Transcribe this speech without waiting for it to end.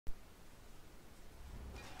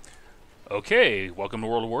Okay, welcome to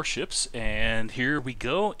World of Warships, and here we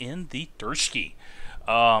go in the Derzki.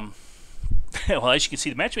 Um, well, as you can see,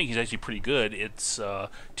 the matchmaking is actually pretty good. It's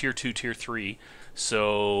tier 2, tier 3,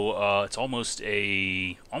 so it's almost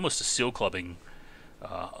a seal clubbing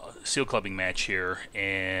match here.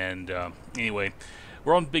 And anyway,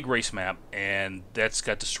 we're on the big race map, and that's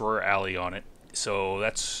got Destroyer Alley on it. So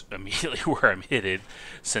that's immediately where I'm headed,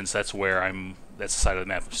 since that's the side of the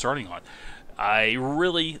map I'm starting on. I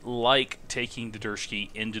really like taking the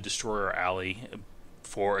Derzki into Destroyer Alley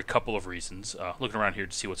for a couple of reasons. Looking around here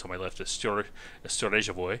to see what's on my left, a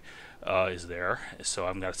Storejavoy is there, so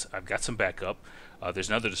I've got some backup. There's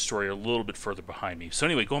another destroyer a little bit further behind me. So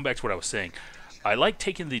anyway, going back to what I was saying, I like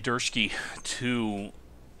taking the Derzki to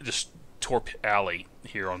just Torp Alley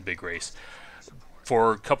here on Big Race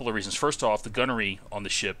for a couple of reasons. First off, the gunnery on the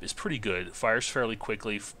ship is pretty good. It fires fairly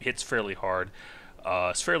quickly, hits fairly hard.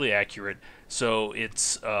 It's fairly accurate, so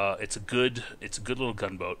it's a good little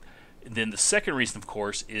gunboat. And then the second reason, of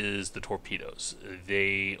course, is the torpedoes.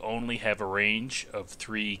 They only have a range of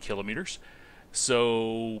 3 kilometers,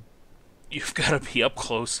 so you've got to be up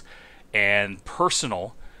close and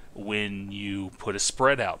personal when you put a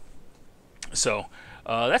spread out. So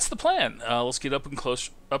that's the plan. Let's get up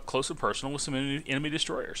close and personal with some enemy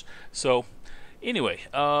destroyers. So anyway.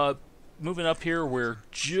 Moving up here, we're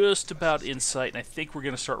just about in sight, and I think we're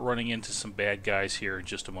going to start running into some bad guys here in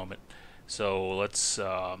just a moment. So let's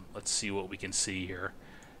see what we can see here.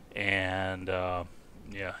 And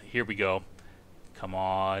yeah, here we go. Come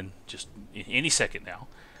on, just any second now.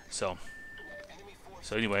 So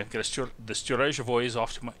anyway, I've got the Storejavoy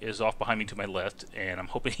is off behind me to my left, and I'm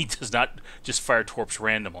hoping he does not just fire torps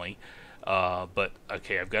randomly. But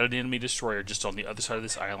okay, I've got an enemy destroyer just on the other side of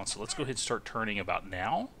this island. So let's go ahead and start turning about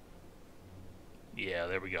now. Yeah,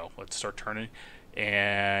 there we go. Let's start turning.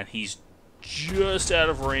 And he's just out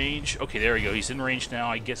of range. Okay, there we go. He's in range now.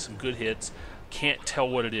 I get some good hits. Can't tell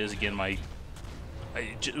what it is. Again,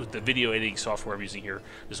 the video editing software I'm using here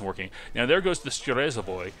isn't working. Now, there goes the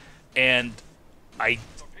Storejavoy. And I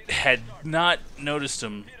had not noticed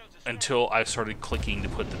him until I started clicking to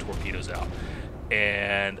put the torpedoes out.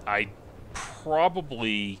 And I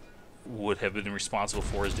probably would have been responsible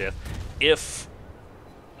for his death if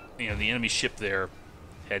the enemy ship there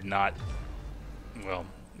had not,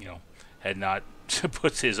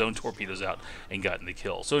 put his own torpedoes out and gotten the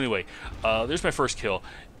kill. So anyway, there's my first kill,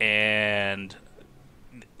 and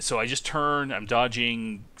so I just turn. I'm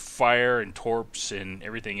dodging fire and torps and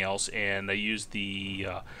everything else, and I use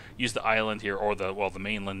the island here, or the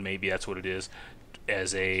mainland, maybe that's what it is,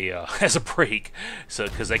 as a as a break. So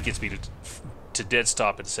because that gets me to dead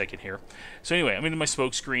stop in a second here. So anyway, I'm into my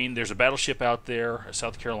smoke screen. There's a battleship out there,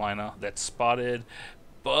 South Carolina, that's spotted.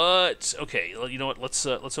 But okay, you know what? Let's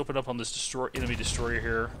open up on this enemy destroyer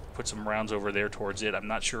here. Put some rounds over there towards it. I'm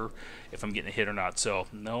not sure if I'm getting a hit or not. So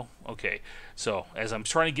no, okay. So as I'm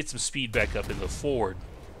trying to get some speed back up into the forward,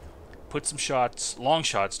 put some shots, long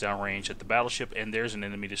shots downrange at the battleship, and there's an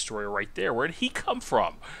enemy destroyer right there. Where did he come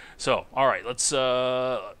from? So all right, let's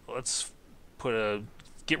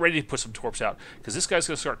get ready to put some torps out, because this guy's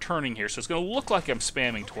going to start turning here, so it's going to look like I'm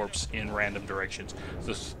spamming torps in random directions.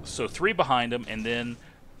 So 3 behind him, and then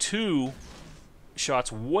 2 shots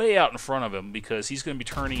way out in front of him, because he's going to be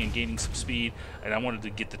turning and gaining some speed, and I wanted to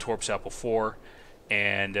get the torps out before.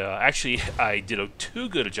 And actually, I did too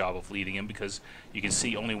good a job of leading him, because you can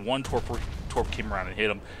see only 1 torp came around and hit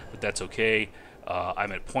him, but that's okay.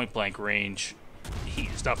 I'm at point-blank range.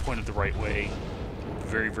 He's not pointed the right way.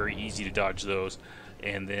 Very, very easy to dodge those.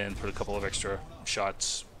 And then put a couple of extra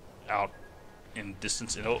shots out in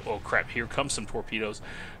distance. And oh crap! Here comes some torpedoes.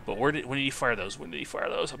 But when did he fire those? When did he fire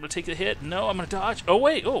those? I'm gonna take the hit. No, I'm gonna dodge. Oh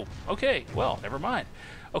wait. Oh, okay. Well, never mind.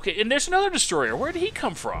 Okay, and there's another destroyer. Where did he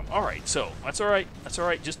come from? All right. So that's all right. That's all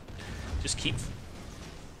right. Just keep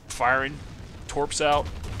firing torps out.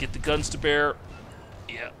 Get the guns to bear.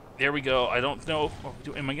 Yeah. There we go. I don't know.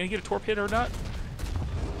 Am I gonna get a torp hit or not?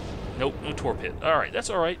 Nope. No torp hit. All right. That's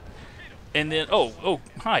all right. And then,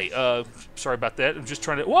 hi, sorry about that. I'm just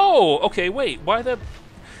trying to, whoa, okay, wait, why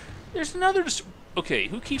there's another, okay,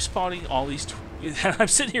 who keeps spawning all these, I'm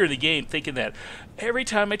sitting here in the game thinking that every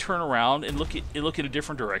time I turn around and look in a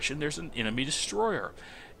different direction, there's an enemy destroyer.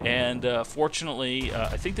 And fortunately,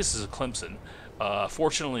 I think this is a Clemson.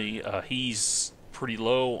 Fortunately, he's pretty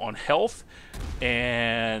low on health,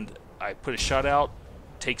 and I put a shot out,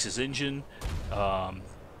 takes his engine,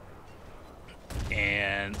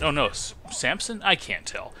 and oh no, Samson? I can't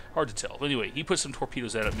tell. Hard to tell. Anyway, he put some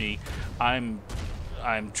torpedoes out at me. I'm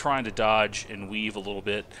trying to dodge and weave a little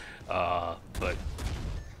bit, but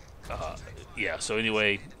yeah. So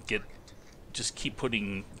anyway, just keep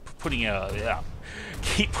putting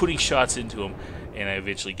keep putting shots into him, and I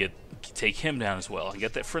eventually take him down as well. I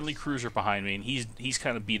got that friendly cruiser behind me, and he's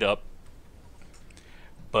kind of beat up,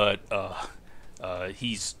 but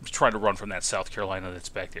he's trying to run from that South Carolina that's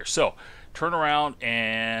back there. So turn around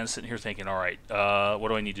and sitting here thinking, all right, what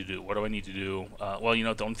do I need to do? What do I need to do? Well, you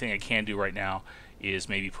know, the only thing I can do right now is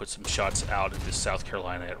maybe put some shots out at this South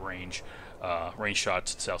Carolina at range. Range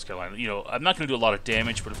shots at South Carolina. You know, I'm not going to do a lot of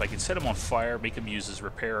damage, but if I can set him on fire, make him use his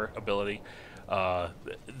repair ability,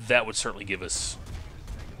 that would certainly give us,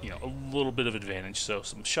 you know, a little bit of advantage. So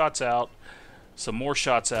some shots out, some more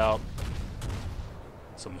shots out,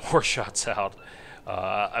 some more shots out.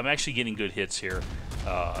 I'm actually getting good hits here,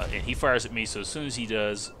 and he fires at me. So as soon as he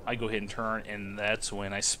does, I go ahead and turn, and that's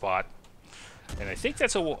when I spot. And I think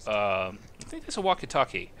that's a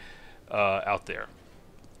walkie-talkie out there.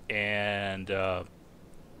 And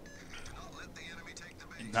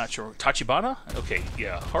not sure. Tachibana? Okay,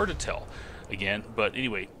 yeah, hard to tell again. But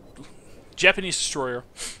anyway, Japanese destroyer.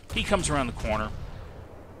 He comes around the corner.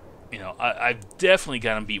 You know, I've definitely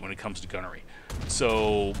got him beat when it comes to gunnery.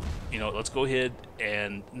 So, you know, let's go ahead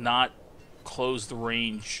and not close the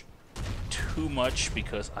range too much,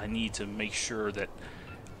 because I need to make sure that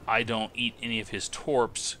I don't eat any of his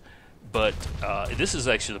torps. But this is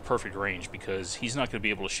actually the perfect range, because he's not going to be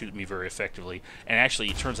able to shoot me very effectively. And actually,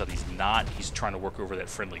 it turns out he's not. He's trying to work over that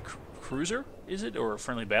friendly cruiser, is it? Or a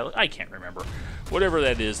friendly battle? I can't remember. Whatever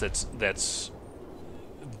that is, that's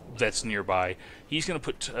nearby. He's going to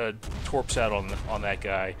put torps out on that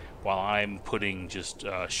guy, while I'm putting just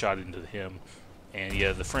shot into him. And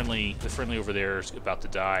yeah, the friendly over there is about to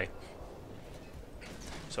die.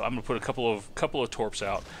 So I'm going to put a couple of torps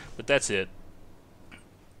out, but that's it.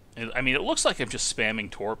 I mean, it looks like I'm just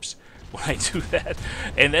spamming torps when I do that,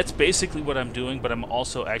 and that's basically what I'm doing, but I'm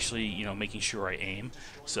also actually, you know, making sure I aim.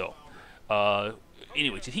 So,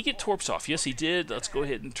 anyway, did he get torps off? Yes, he did. Let's go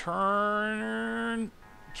ahead and turn.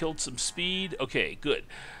 Killed some speed. Okay, good.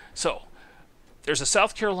 So, there's a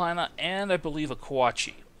South Carolina and I believe a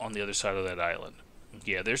Kawauchi on the other side of that island.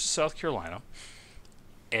 Yeah, there's a South Carolina,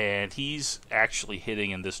 and he's actually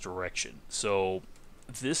hitting in this direction. So,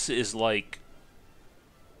 this is like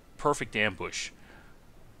perfect ambush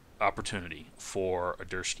opportunity for a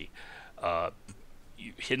Derzki.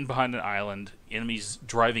 Hidden behind an island, enemies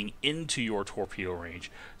driving into your torpedo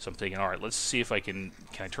range. So I'm thinking, all right, let's see if I can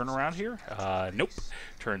I turn around here? Nope.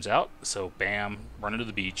 Turns out, so bam, run into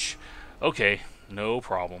the beach. Okay, no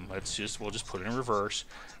problem. We'll just put it in reverse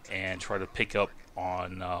and try to pick up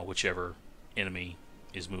on whichever enemy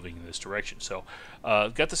is moving in this direction. So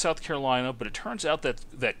got the South Carolina, but it turns out that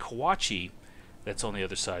Kawauchi that's on the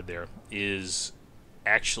other side there is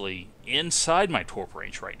actually inside my torp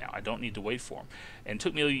range right now. I don't need to wait for him. And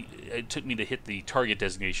it took me to hit the target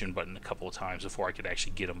designation button a couple of times before I could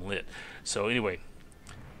actually get him lit. So anyway,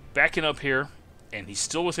 backing up here, and he's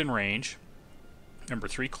still within range. Number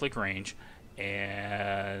 3 click range,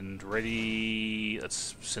 and ready.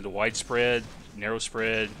 Let's send a wide spread, narrow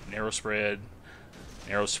spread, narrow spread,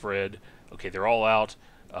 narrow spread. Okay, they're all out.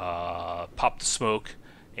 Pop the smoke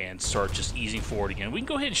and start just easing forward again. We can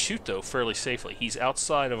go ahead and shoot, though, fairly safely. He's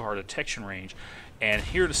outside of our detection range. And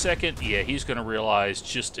here in a second, yeah, he's going to realize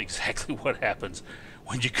just exactly what happens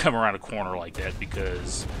when you come around a corner like that,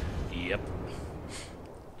 because, yep,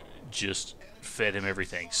 just fed him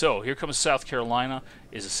everything. So here comes South Carolina.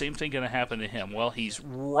 Is the same thing going to happen to him? Well, he's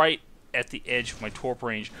right at the edge of my torp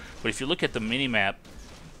range. But if you look at the mini-map,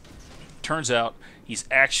 turns out he's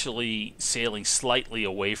actually sailing slightly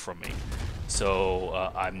away from me.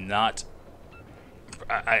 So I'm not.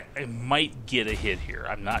 I might get a hit here.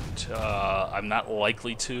 I'm not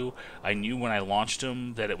likely to. I knew when I launched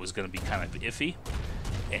him that it was going to be kind of iffy.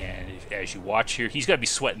 And as you watch here, he's got to be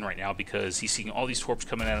sweating right now, because he's seeing all these torps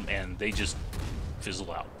coming at him, and they just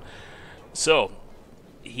fizzle out. So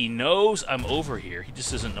he knows I'm over here. He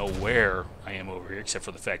just doesn't know where I am over here, except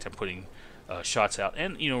for the fact I'm putting shots out.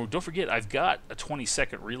 And you know, don't forget, I've got a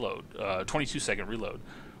 22-second reload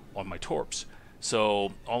on my torps.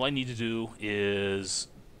 So all I need to do is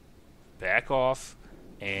back off,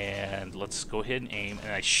 and let's go ahead and aim.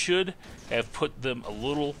 And I should have put them a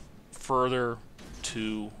little further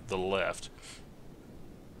to the left,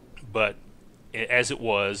 but as it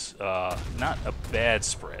was, not a bad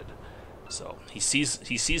spread. So he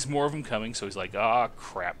sees more of them coming, so he's like, ah,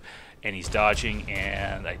 crap, and he's dodging,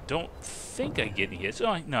 and I don't think I get any hits.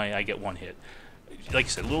 Oh, no, I get one hit. Like I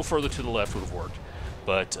said, a little further to the left would have worked.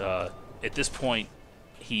 But at this point,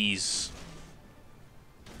 he's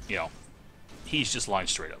just lined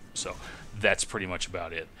straight up. So that's pretty much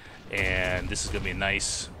about it. And this is going to be a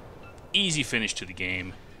nice, easy finish to the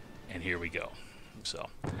game. And here we go. So,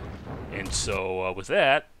 and so with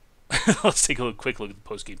that, let's take a quick look at the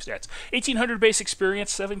post-game stats. 1,800 base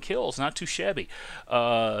experience, 7 kills, not too shabby.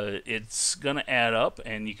 It's gonna add up,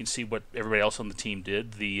 and you can see what everybody else on the team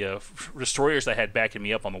did. The destroyers I had backing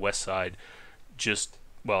me up on the west side, just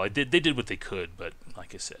well, they did what they could, but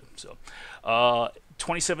like I said, so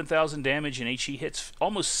 27,000 damage in HE hits,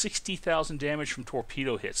 almost 60,000 damage from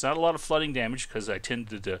torpedo hits. Not a lot of flooding damage because I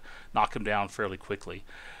tended to knock them down fairly quickly.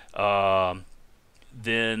 Then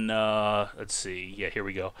let's see, yeah, here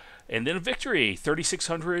we go. And then a victory,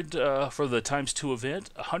 3,600 for the ×2 event,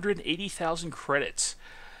 180,000 credits,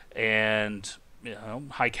 and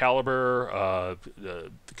high caliber,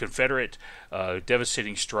 the Confederate,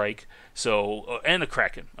 devastating strike. So and a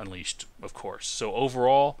Kraken unleashed, of course. So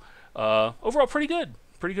overall, pretty good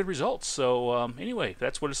results. So anyway,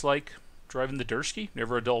 that's what it's like driving the Derzki.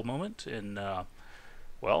 Never a dull moment. And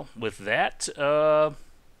well, with that, talk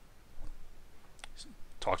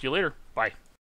to you later. Bye.